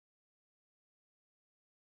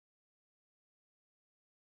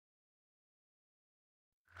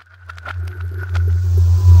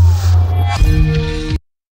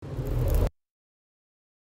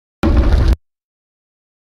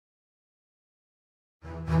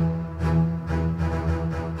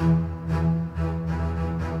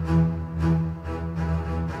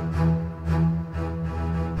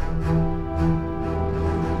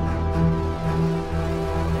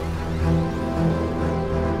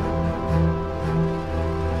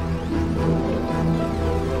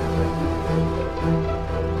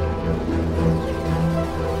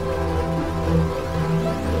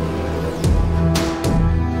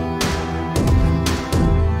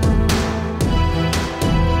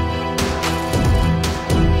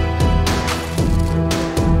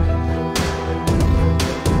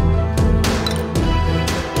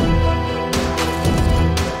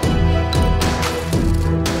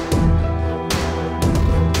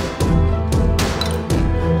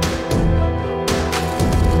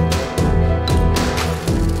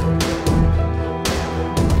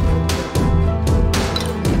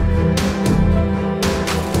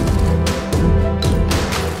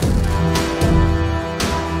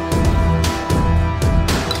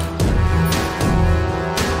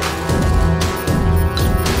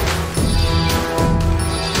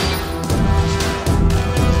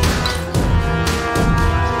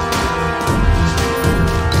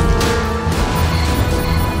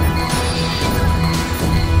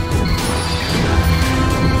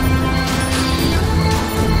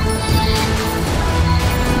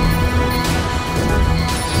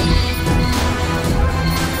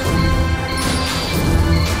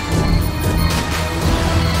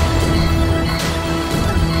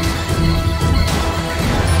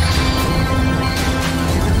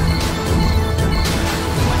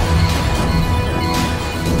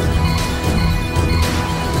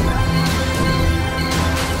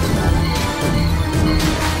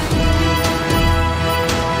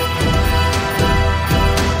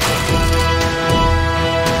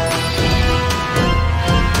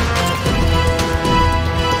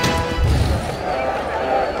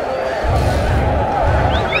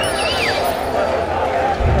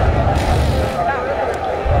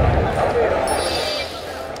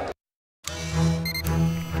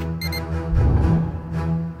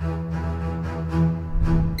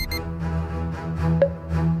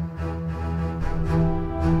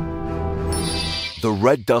The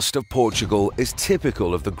red dust of Portugal is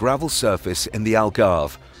typical of the gravel surface in the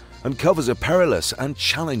Algarve and covers a perilous and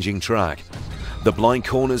challenging track. The blind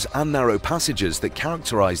corners and narrow passages that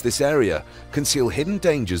characterize this area conceal hidden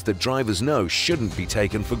dangers that drivers know shouldn't be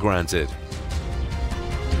taken for granted.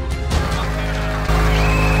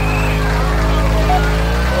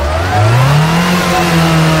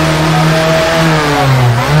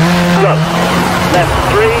 Look, left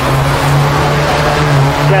 3,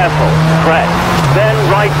 careful, crest, then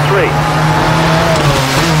right 3,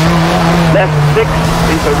 left 6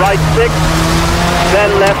 into right 6,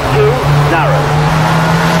 then left 2, narrow,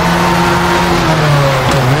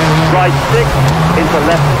 right 6 into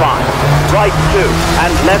left 5, right 2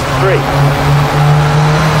 and left 3,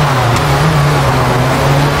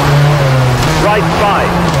 right 5,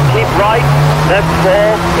 keep right, left 4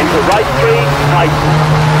 into right 3, tighten.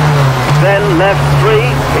 Then left 3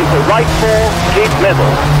 into right 4, keep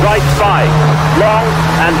middle, right 5, long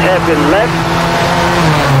and hairpin left,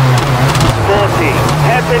 40,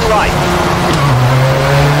 hairpin right,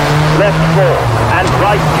 left 4 and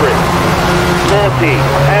right 3, 40,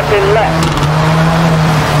 hairpin left,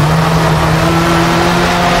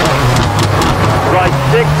 right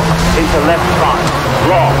 6 into left 5,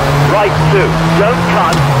 long, right 2, don't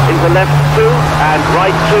cut, into left 2 and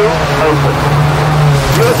right 2, open.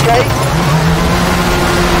 You okay?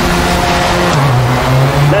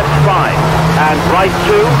 Left 5 and right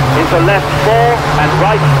 2 into left 4 and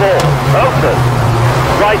right 4, open.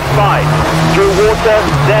 Right 5 through water,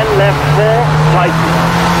 then left 4, tighten.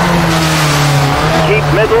 Keep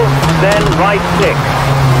middle, then right 6.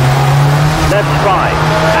 Left 5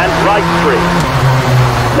 and right 3.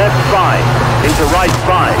 Left 5 into right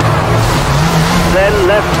 5. Then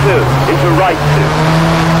left 2 into right 2.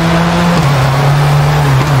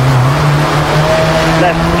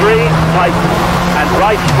 Left 3, tighten, and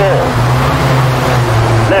right 4.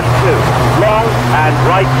 Left 2, long, and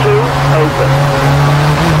right 2, open.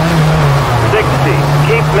 60,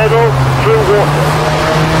 keep middle, through water.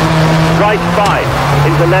 Right 5,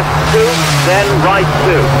 into left 2, then right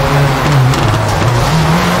 2.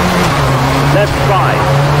 Left 5,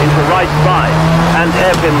 into right 5, and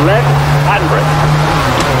hairpin left, handbrake.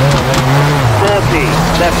 40,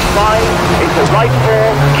 left 5, into right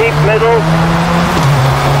 4, keep middle.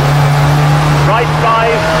 Right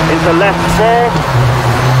 5 into left 4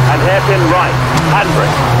 and hairpin right,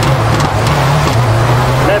 handbrake.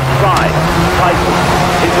 Left 5, tighten,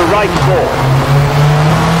 into right 4.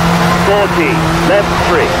 40, left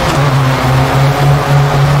 3.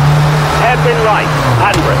 Hairpin right,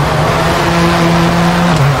 handbrake.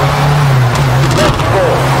 Left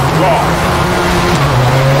 4, long.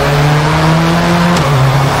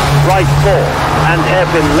 Right 4 and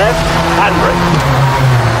hairpin left, handbrake.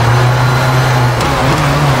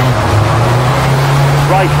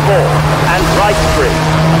 Right 4 and right 3.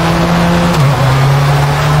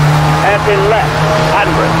 Hairpin left,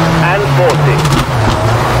 handbrake, and 40.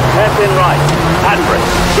 Hairpin right, handbrake,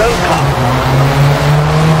 don't cut.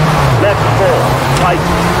 Left 4,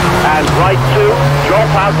 tighten, and right 2,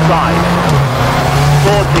 drop outside.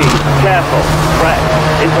 40, careful, press,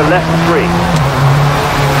 into left 3.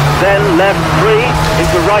 Then left 3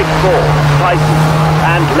 into right 4, tighten,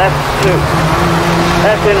 and left 2.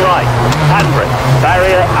 Hairpin right, handbrake,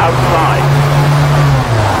 barrier outside.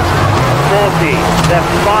 40, left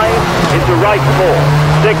 5 into right 4,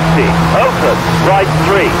 60, open, right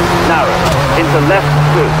 3, narrow, into left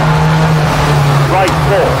 2. Right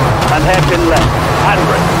 4, and hairpin left,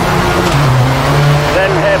 handbrake. Then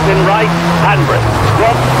hairpin right, handbrake,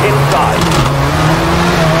 drop inside.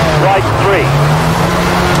 Right 3.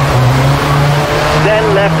 Then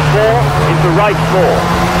left 4 into right 4.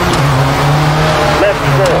 Left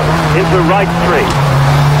 4 into right 3.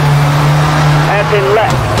 Hairpin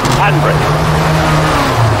left, handbrake.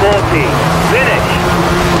 40, finish.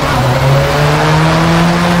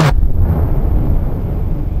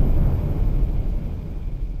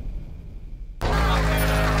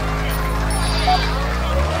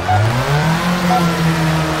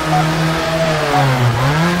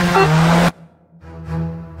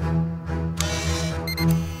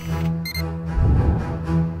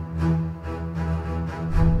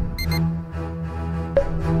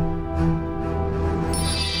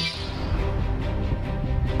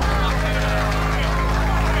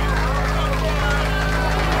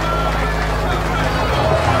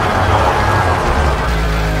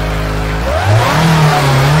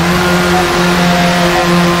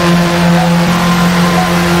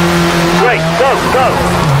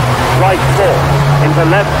 Right 4 into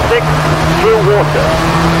left 6 through water.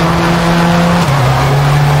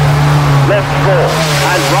 Left 4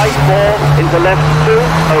 and right 4 into left 2,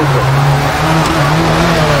 open.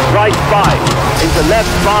 Right 5 into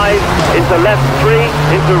left 5 into left 3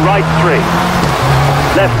 into right 3.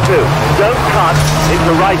 Left 2, don't cut,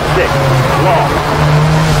 into right 6, long.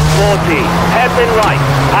 40, hairpin right,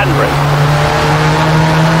 handbrake.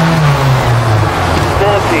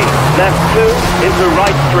 40, left 2 into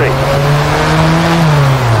right 3.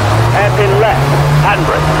 Hairpin left,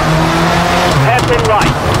 handbrake. Hairpin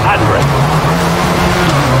right, handbrake.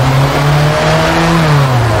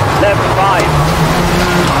 Left 5.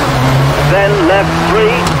 Then left 3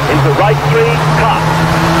 into right 3, cut.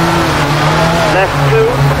 Left 2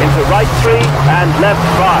 into right 3 and left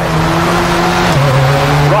 5.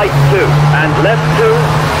 Right 2 and left 2.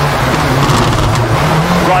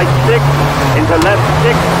 Right 6 into left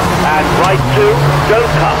 6 and right 2,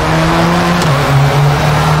 don't cut.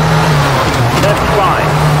 Left 5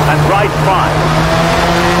 and right 5.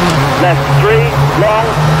 Left 3, long,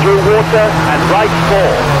 through water and right 4.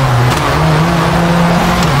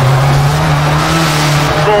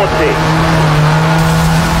 40.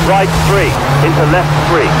 Right 3 into left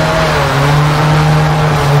 3.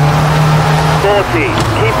 40.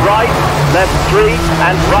 Keep right, left 3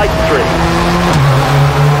 and right 3.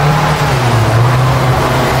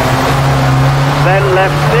 Then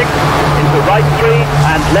left 6 into right 3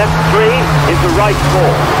 and left 3 into right 4.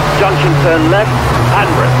 Junction turn left,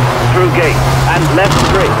 handbrake, through gate and left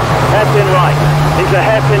 3. Hairpin right into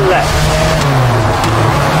hairpin left.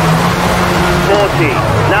 40,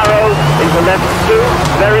 narrow into left 2,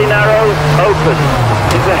 very narrow, open,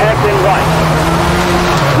 into hairpin right.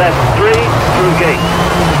 Left 3, through gate.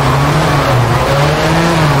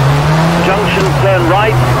 Junction turn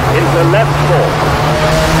right into left 4.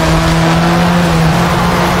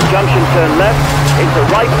 Junction turn left into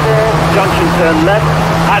right 4, junction turn left,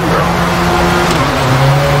 handbrake.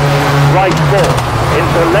 Right 4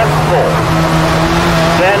 into left 4.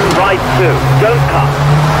 Then right 2, don't cut.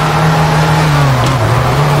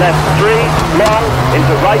 Left 3, long,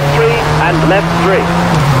 into right 3 and left 3.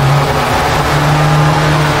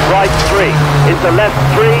 Right 3, into left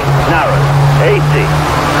 3, narrow, 80.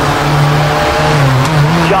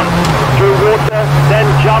 Jump, through water, then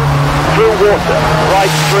jump, through water.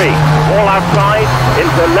 Right 3, all outside,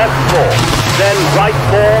 into left 4. Then right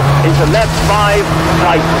 4, into left 5,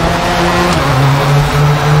 tighten.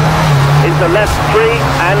 Into left 3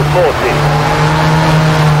 and 40.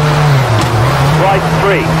 Right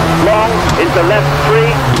 3, long, into left 3,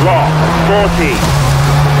 long, 40.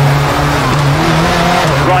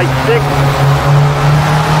 Right 6,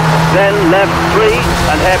 then left 3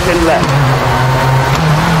 and hairpin left.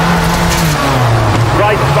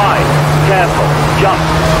 Right 5, careful, jump,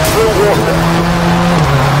 through water.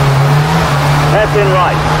 Hairpin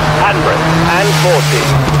right, handbrake, and 40.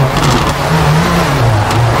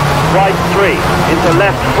 Right 3, into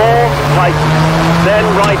left 4, tighten, then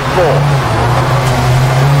right 4.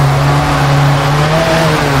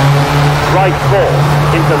 Right 4,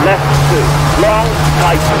 into left 2, long,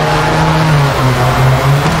 tighten.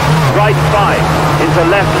 Right 5, into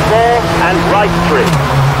left 4 and right 3.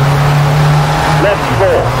 Left 4,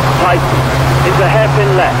 tighten, into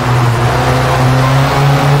hairpin left.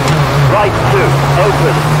 Right 2,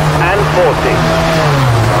 open, and 40.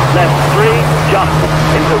 Left 3, jump,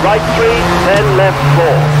 into right 3, then left 4.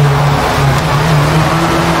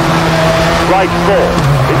 Right 4,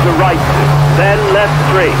 into right 2, then left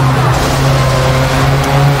 3.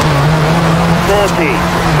 40,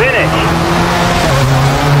 finish.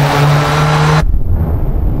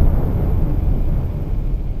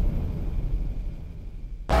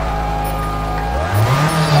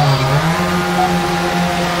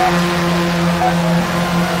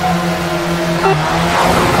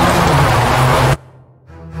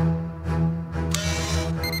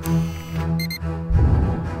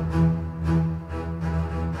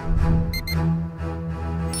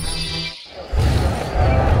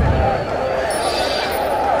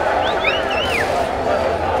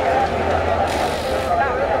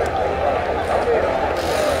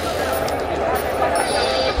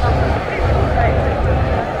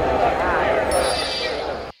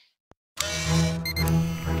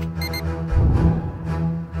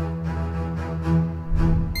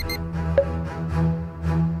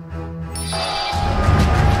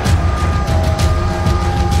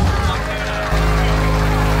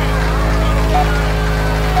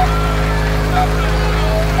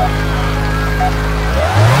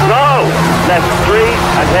 Left 3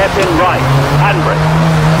 and hairpin right, handbrake.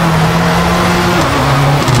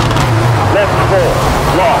 Left 4,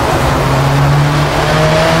 long.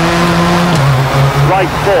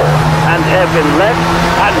 Right 4 and hairpin left,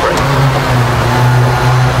 handbrake.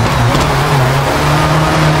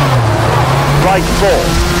 right 4,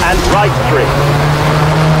 and right 3.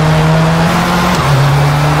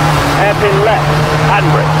 Hairpin left,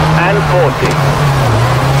 handbrake, and 40.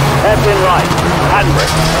 Hairpin right,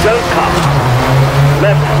 handbrake, don't cut.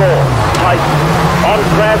 Left 4, tighten. On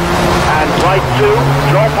press, and right 2,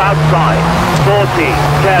 drop outside. 40,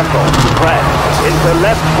 careful, press, into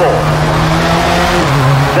left 4.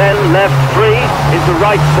 Then left 3, into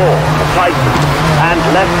right 4, tighten. And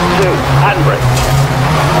left 2, handbrake.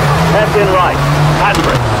 Hairpin right,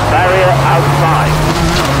 handbrake, barrier outside.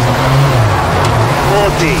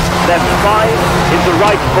 40, left 5, into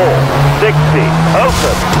right 4, 60,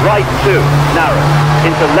 open, right 2, narrow,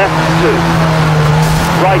 into left 2,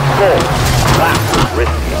 right 4, that was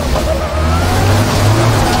risky.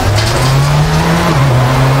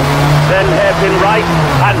 Then hairpin right,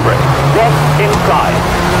 handbrake, drop inside,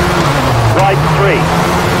 right 3,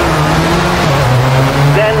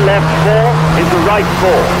 then left 4, into right 4,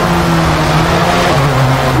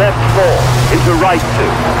 left 4, into right 2.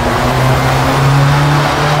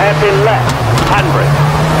 Hairpin left, handbrake.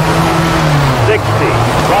 60,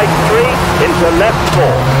 right 3, into left 4.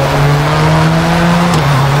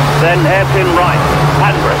 Then hairpin right,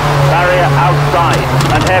 handbrake, barrier outside,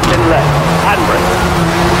 and hairpin left, handbrake.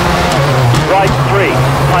 Right 3,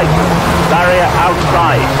 tighten, barrier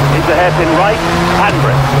outside, into hairpin right,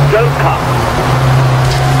 handbrake, don't cut.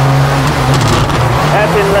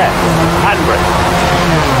 Hairpin left, handbrake.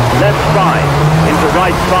 Left 5, into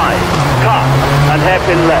right 5, cut, and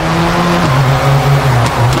hairpin left.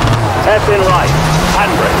 Hairpin right,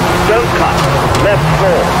 handbrake, don't cut, left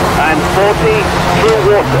 4, and 40,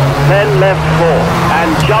 through water, then left 4,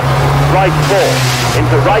 and jump, right 4,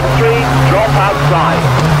 into right 3, drop outside.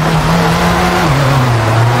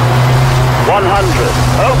 100,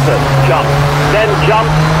 open, jump, then jump,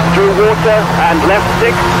 through water, and left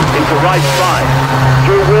 6, into right 5.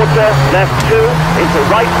 Through water, left 2, into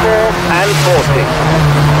right 4, and 40.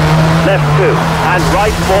 Left 2, and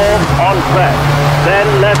right 4, on press, then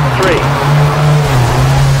left 3.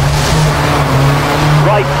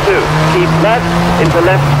 Right 2, keep left, into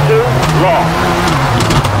left 2, long.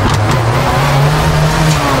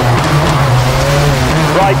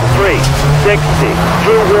 Right 3, 60,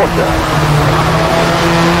 through water.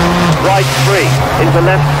 Right 3, into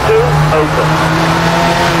left 2, open.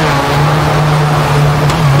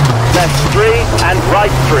 Left 3 and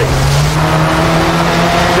right 3.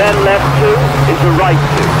 Then left 2 into right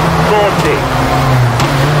 2, 40.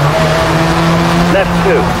 Left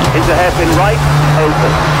 2 into hairpin right,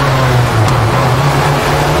 open.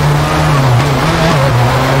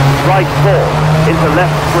 Right 4 into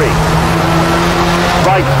left 3.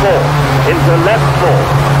 Right 4 into left 4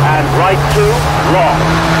 and right 2, long.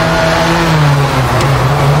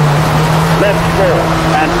 Left 4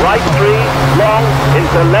 and right 3, long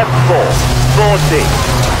into left 4, 40.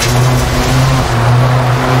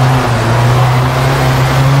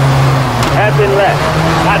 Hairpin left,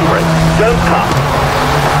 handbrake, don't cut.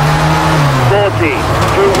 40,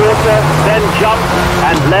 through water, then jump,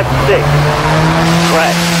 and left 6.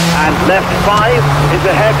 Press, and left 5 is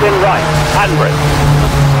a hairpin right, handbrake.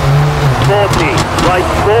 40, right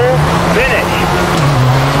 4, finish.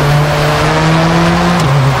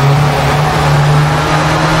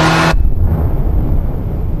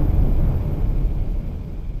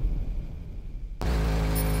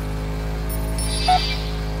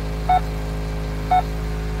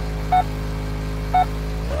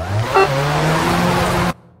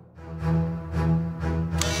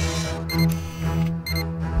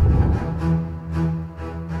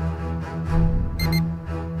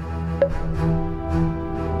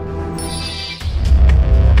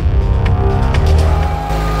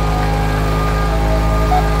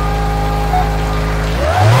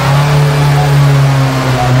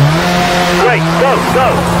 Go.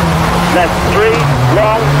 Left 3,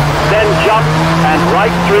 long, then jump, and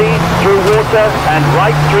right 3, through water, and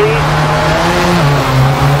right 3.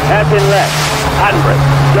 Hairpin left, handbrake,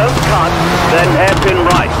 don't cut, then hairpin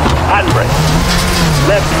right, handbrake.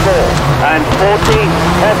 Left 4, and 40,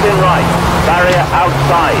 hairpin right, barrier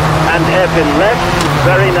outside, and hairpin left,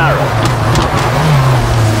 very narrow.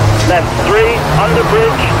 Left 3, under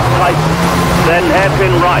bridge, tighten, then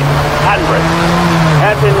hairpin right, handbrake.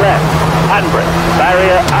 Hairpin left, handbrake,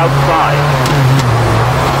 barrier outside.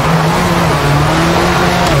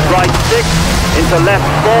 Right 6, into left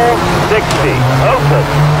 4, 60, open,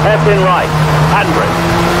 hairpin right, handbrake.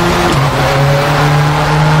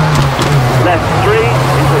 Left 3,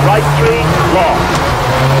 into right 3, long.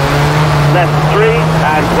 Left 3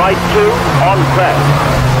 and right 2, on press.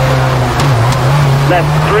 left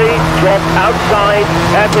 3, drop outside,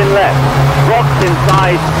 hairpin left, rocks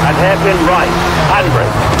inside and hairpin right,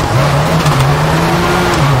 handbrake.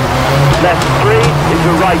 Left 3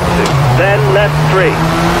 into right 2, then left 3. 40,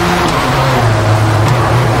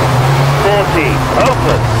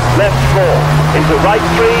 open, left 4, into right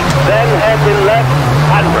 3, then hairpin left,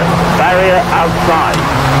 handbrake, barrier outside.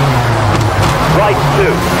 Right 2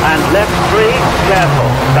 and left 3, careful,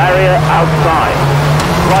 barrier outside.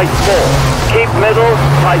 Right 4, keep middle,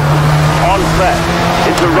 tighten, on press,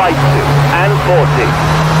 into right 2 and 40.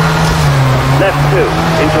 Left 2,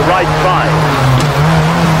 into right 5.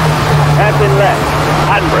 Hairpin left,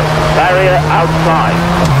 handbrake, barrier outside.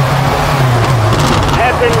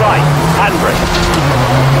 Hairpin right, handbrake.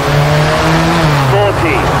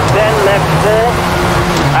 40, then left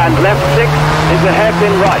 4, and left 6 is a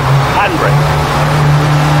hairpin right, handbrake.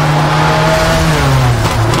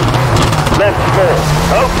 Left 4,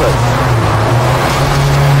 open.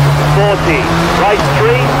 40, right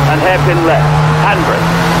 3, and hairpin left, handbrake.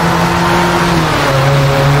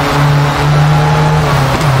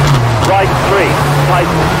 Right 3,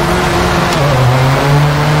 tighten.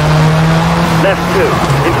 Left 2,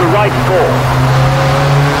 into right 4.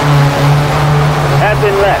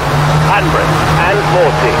 Hairpin left, handbrake, and 40.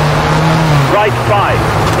 Right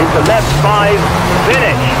 5, into left 5,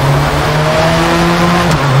 finish.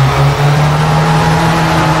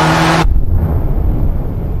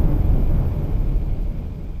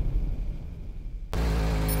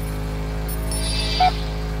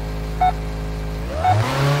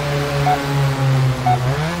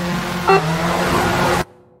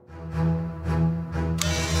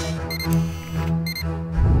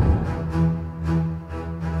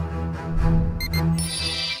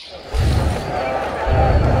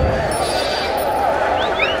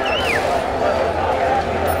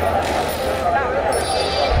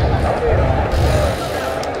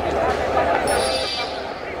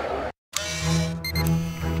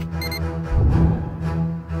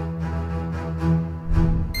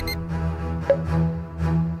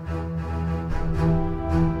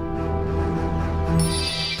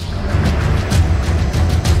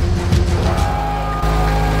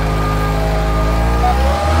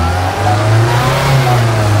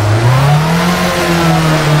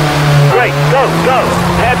 Go,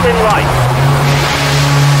 hairpin right.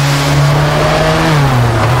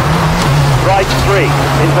 Right 3,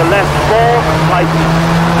 into left 4, tighten,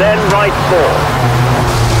 then right 4.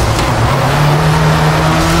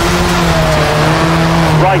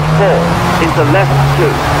 Right 4, into left 2,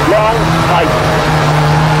 long, tighten.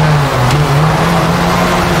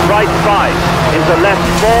 Right 5, into left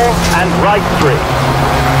 4 and right 3.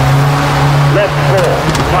 Left 4,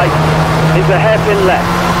 tighten, into hairpin left.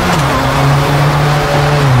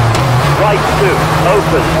 Right 2,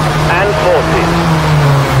 open, and 40.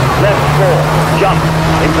 Left 4, jump,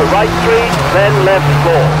 into right 3, then left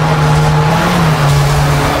 4.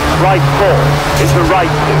 Right 4, into right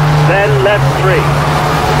 2, then left 3.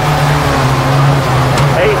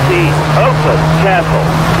 18, open, careful,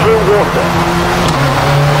 through water.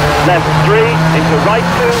 Left 3, into right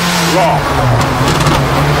 2, long.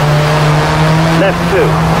 Left 2,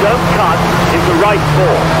 don't cut, into right 4.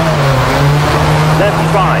 Left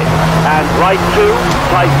 5 and right 2,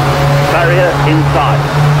 tighten, barrier inside.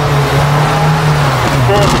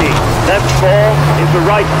 40, left 4 into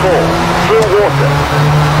right 4, through water.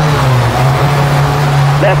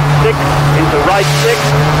 Left 6 into right 6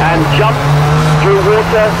 and jump, through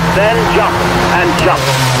water, then jump and jump.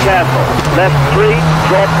 Careful. Left 3,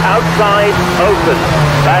 drop outside, open,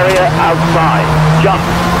 barrier outside. Jump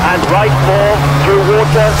and right 4, through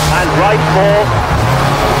water and right 4.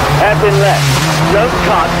 Hairpin left, don't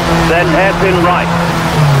cut, then hairpin right.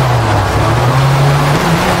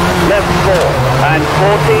 Left 4 and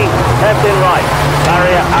 40, hairpin right,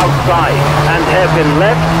 barrier outside, and hairpin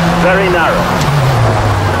left, very narrow.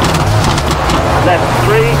 Left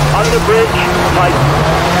 3, under bridge, tight,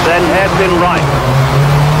 then hairpin right.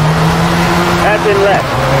 Hairpin left,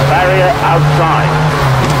 barrier outside.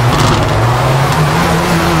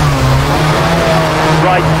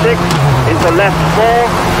 Right 6, into left 4,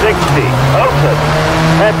 60, open,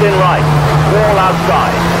 hairpin right, wall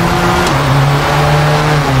outside.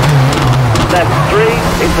 Left 3,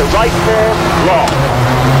 into right 4, long.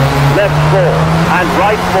 Left 4, and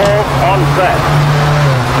right 4, on press.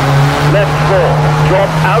 Left 4, drop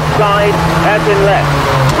outside, hairpin left,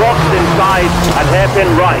 rocks inside, and hairpin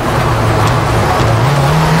right.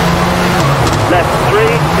 Left 3,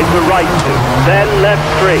 into right 2, then left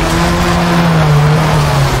 3.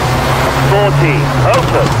 40,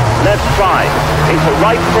 open, left 5, into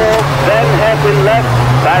right 4, then hairpin left,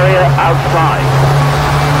 barrier outside.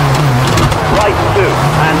 right 2,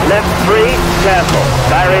 and left 3, careful,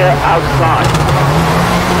 barrier outside.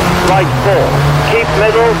 Right 4, keep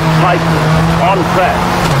middle, tighten, on press,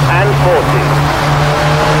 and 40.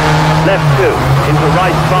 Left 2, into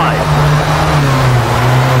right 5.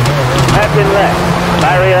 Hairpin left,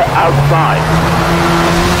 barrier outside.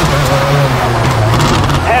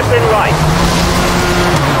 Hairpin right.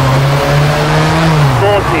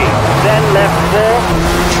 40, then left 4,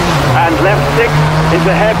 and left 6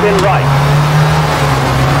 into hairpin right.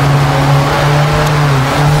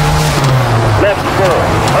 Left 4,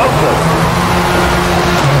 open.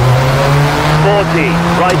 40,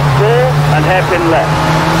 right 4, and hairpin left.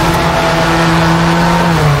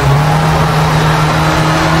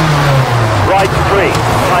 Right 3,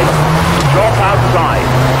 tight, drop outside.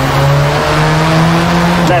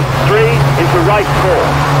 Left 3 into right 4.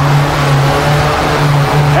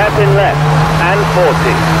 Hairpin left, and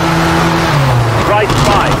 40. Right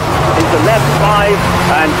 5, into left 5,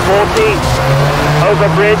 and 40. Over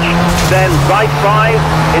bridge, then right 5,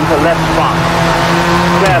 into left 5.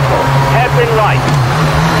 Careful, hairpin right.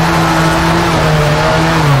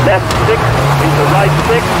 Left 6, into right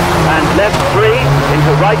 6, and left 3,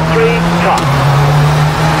 into right 3, cut.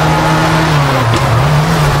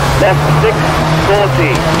 Left 6,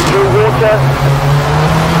 40, through water.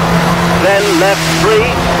 Then left 3,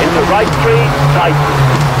 into right 3, tighten.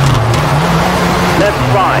 Left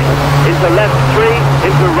 5, into left 3,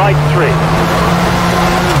 into right 3.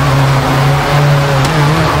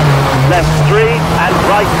 Left 3 and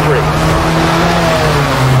right 3.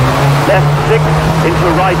 Left 6, into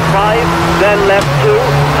right 5, then left 2,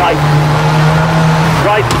 tighten.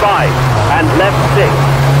 Right 5 and left 6.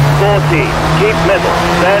 40, keep middle,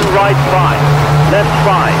 then right 5, left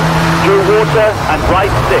 5, through water and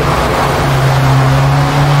right 6.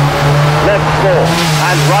 Left 4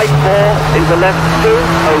 and right 4 into left 2,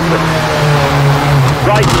 open.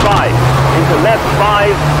 Right 5 into left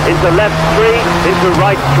 5, into left 3, into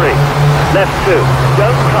right 3. Left 2,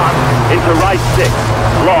 don't cut, into right 6,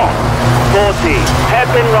 long. 40,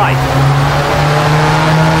 hairpin right.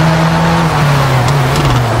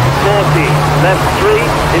 40, left 3,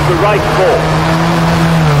 into right 4.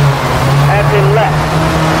 Hairpin left.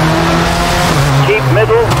 Keep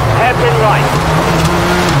middle, hairpin right.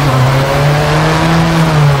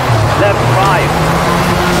 Left 5.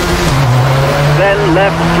 Then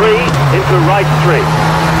left 3, into right 3.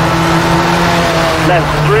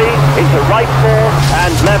 Left 3, into right 4,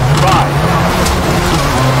 and left 5.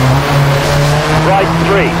 Right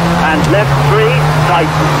 3, and left 3,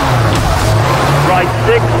 tighten. Right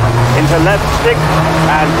 6, into left 6,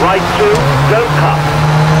 and right 2, don't cut.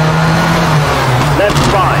 Left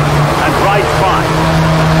 5, and right 5.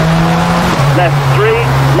 Left 3,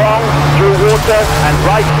 long, through water, and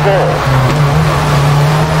right 4.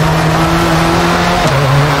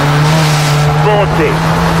 40.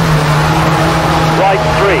 Right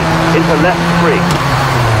 3, into left 3.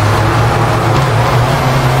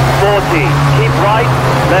 40, keep right,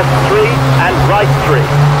 left 3, and right 3.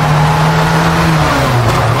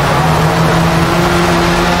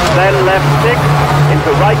 Then left 6,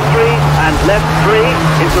 into right 3, and left 3,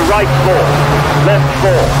 into right 4. Left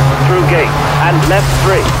 4, through gate, and left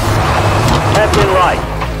 3. Hairpin right,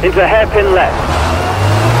 into hairpin left.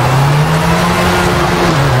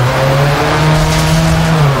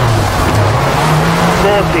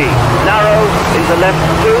 40, narrow, into left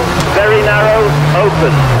 2, very narrow,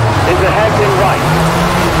 open, into hairpin right.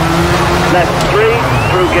 Left 3,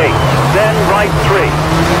 through gate, then right 3.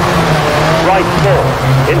 Right 4,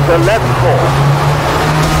 into left 4.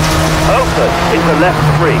 Open, into left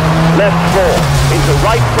 3. Left 4, into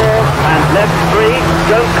right 4, and left 3,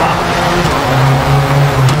 don't cut.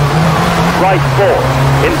 Right 4,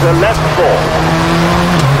 into left 4.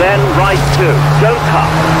 Then right 2, don't cut.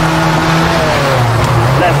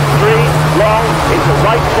 Left 3, long, into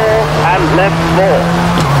right 4, and left 4.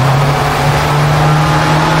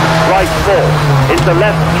 Right 4, into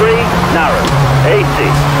left 3, narrow, 80.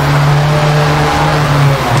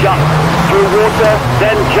 Jump, through water,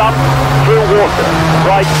 then jump, through water.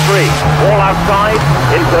 Right 3, all outside,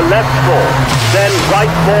 into left 4. Then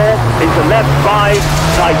right 4, into left 5,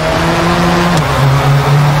 tight.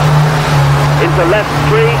 Into left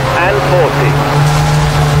 3, and 40.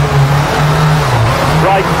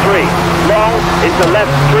 Right 3, long, into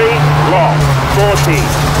left 3, long, 40,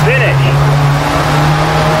 finish.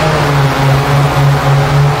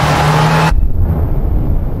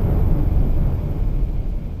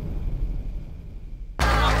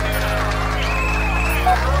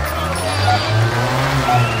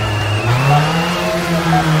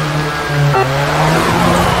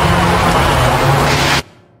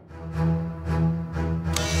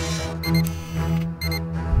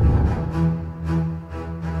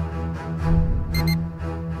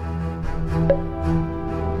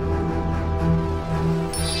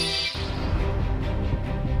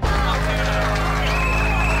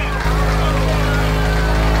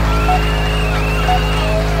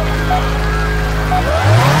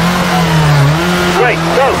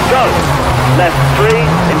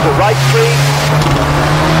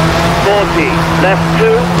 left 2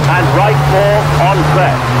 and right 4 on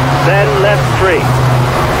crest, then left 3.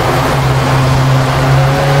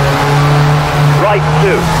 Right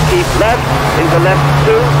 2, keep left, into left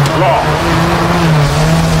 2, long.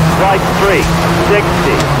 Right 3,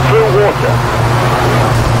 60, through water.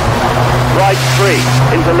 Right 3,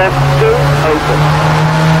 into left 2, open.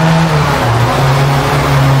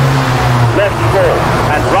 Left 4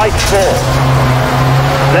 and right 4.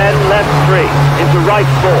 Then left 3, into right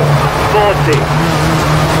 4, 40.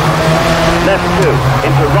 Left 2,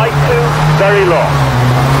 into right 2, very long.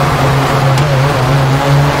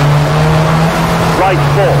 Right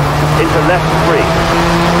 4, into left 3.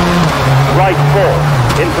 Right 4,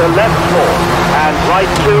 into left 4, and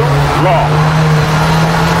right 2, long.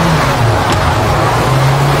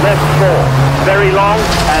 Left 4, very long,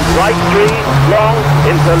 and right 3, long,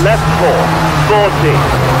 into left 4, 40.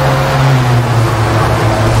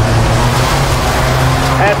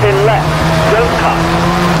 Hairpin left, don't cut.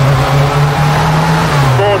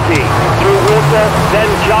 40, through water, then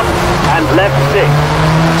jump, and left 6.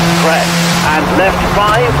 Crest, and left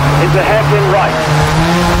 5, into hairpin right.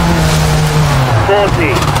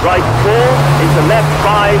 40, right 4, into left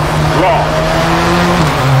 5, long.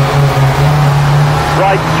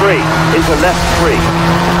 Right 3, into left 3.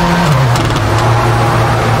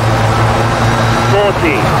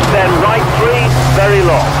 40, then right 3, very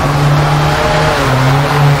long.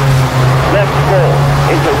 Left 4,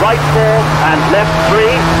 into right 4, and left 3,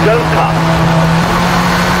 don't cut.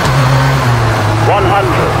 100,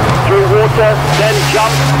 through water, then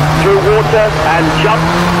jump, through water, and jump,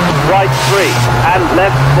 right 3, and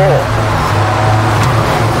left 4.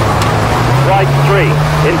 Right 3,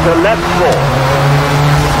 into left 4.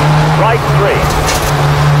 Right 3.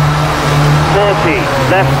 40,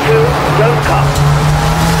 left 2, don't cut.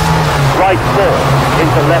 Right 4,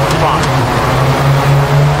 into left 5.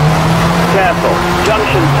 Careful,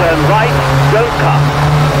 junction turn right, don't cut.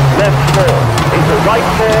 Left 4, into right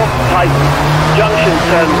 4, tighten. Junction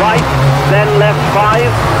turn right, then left 5,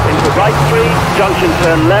 into right 3, junction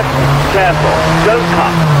turn left, careful, don't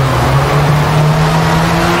cut.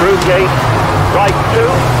 Through gate, right 2,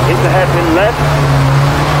 into hairpin left,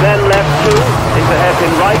 then left 2, into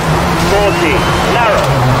hairpin right, 40, narrow.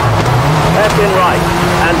 Hairpin right,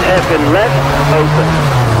 and hairpin left, open.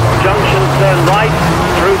 Junction turn right,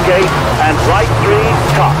 through gate, and right 3,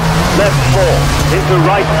 cut. Left 4, into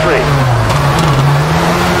right 3.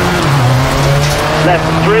 Left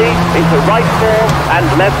 3, into right 4, and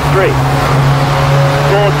left 3.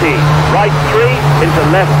 40, right 3, into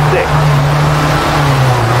left 6.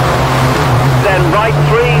 Then right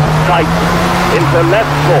 3, tighten, into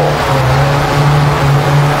left 4.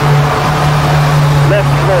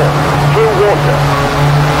 Left 4, through water.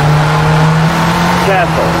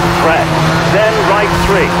 Careful, press, then right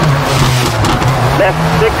 3. Left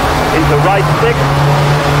 6, into right 6,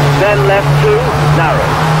 then left 2, narrow.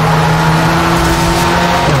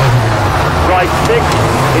 Right 6,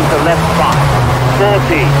 into left 5.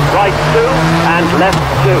 40, right 2, and left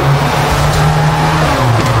 2.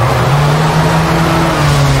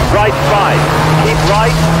 Right 5, keep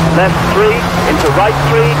right, left 3, into right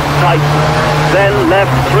 3, tighten. Then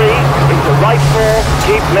left 3, into right 4,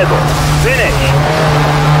 keep middle.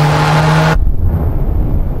 Finish!